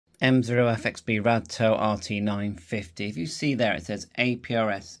M0FXB Radtel RT950. If you see there, it says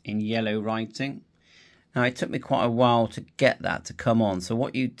APRS in yellow writing. Now, it took me quite a while to get that to come on. So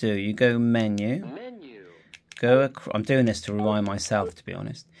what you do, you go menu. I'm doing this to remind myself, to be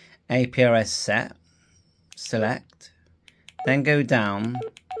honest. APRS set. Select. Then go down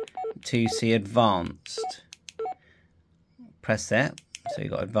to see advanced. Press it. So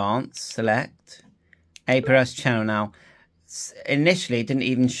you've got advanced. Select. APRS channel. Now, initially it didn't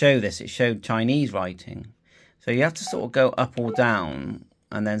even show this, it showed Chinese writing, so you have to sort of go up or down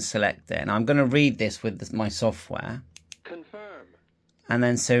and then select it. And I'm going to read this with my software. Confirm. And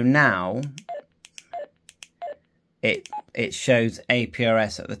then so now it shows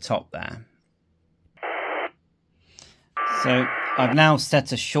APRS at the top there. So I've now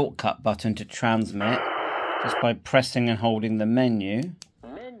set a shortcut button to transmit just by pressing and holding the menu.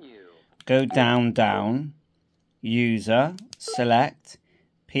 Go down, user, select,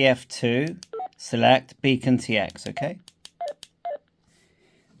 PF2, select, beacon TX, okay?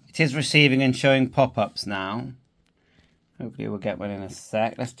 It is receiving and showing pop-ups now. Hopefully we'll get one in a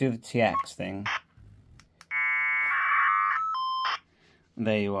sec. Let's do the TX thing.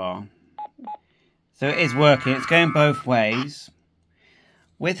 There you are. So it is working, it's going both ways.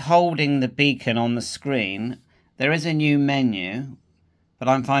 With holding the beacon on the screen, there is a new menu. But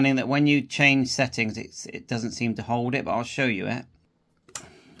I'm finding that when you change settings, it doesn't seem to hold it, but I'll show you it.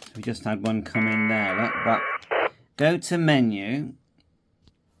 We just had one come in there. Look, but go to menu.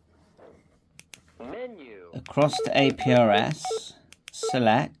 Across to APRS.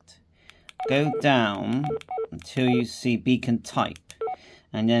 Select. Go down until you see beacon type.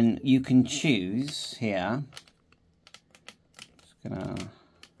 And then you can choose here. Just gonna...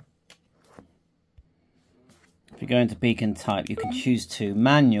 If you go into beacon type, you can choose to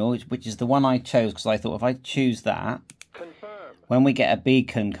manual, which is the one I chose because I thought if I choose that, when we get a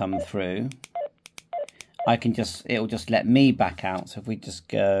beacon come through, it'll just let me back out. So if we just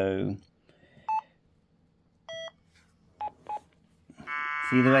go,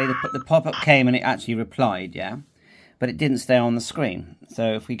 see the way the pop-up came and it actually replied, yeah, but it didn't stay on the screen.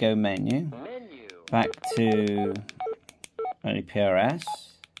 So if we go menu, back to APRS.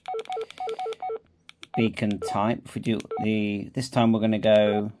 Beacon type. If we do this time, we're going to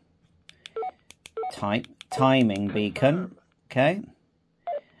go type timing beacon, okay,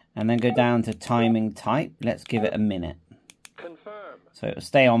 and then go down to timing type. Let's give it a minute. Confirm. So it'll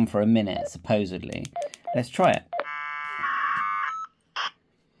stay on for a minute supposedly. Let's try it.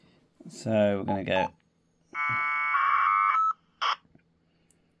 So we're going to go.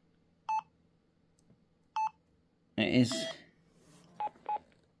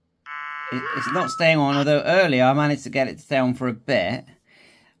 It's not staying on, although earlier I managed to get it to stay on for a bit.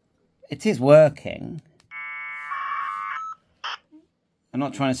 It is working. I'm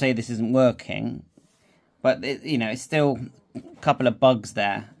not trying to say this isn't working, but it's still a couple of bugs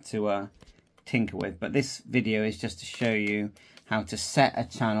there to tinker with. But this video is just to show you how to set a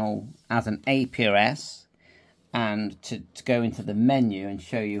channel as an APRS and to go into the menu and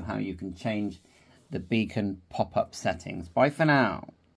show you how you can change the beacon pop-up settings. Bye for now.